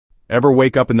Ever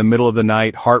wake up in the middle of the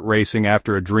night, heart racing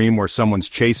after a dream where someone's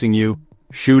chasing you,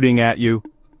 shooting at you?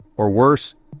 Or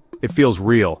worse, it feels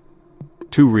real.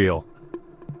 Too real.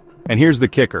 And here's the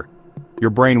kicker. Your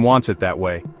brain wants it that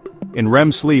way. In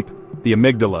REM sleep, the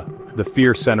amygdala, the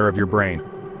fear center of your brain,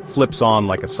 flips on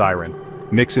like a siren.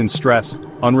 Mix in stress,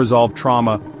 unresolved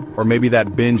trauma, or maybe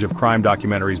that binge of crime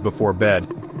documentaries before bed,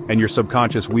 and your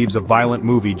subconscious weaves a violent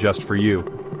movie just for you.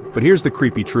 But here's the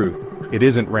creepy truth. It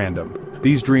isn't random.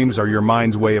 These dreams are your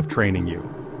mind's way of training you.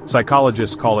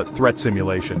 Psychologists call it threat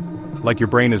simulation, like your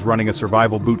brain is running a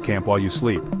survival boot camp while you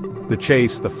sleep. The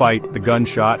chase, the fight, the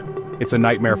gunshot, it's a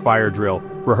nightmare fire drill,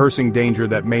 rehearsing danger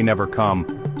that may never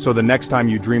come. So the next time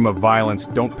you dream of violence,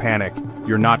 don't panic.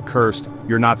 You're not cursed,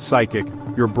 you're not psychic,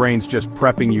 your brain's just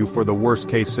prepping you for the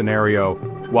worst-case scenario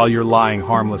while you're lying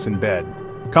harmless in bed.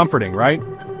 Comforting, right?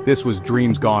 This was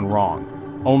Dreams Gone Wrong.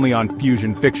 Only on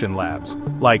Fusion Fiction Labs.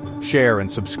 Like, share,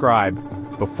 and subscribe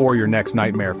before your next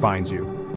nightmare finds you.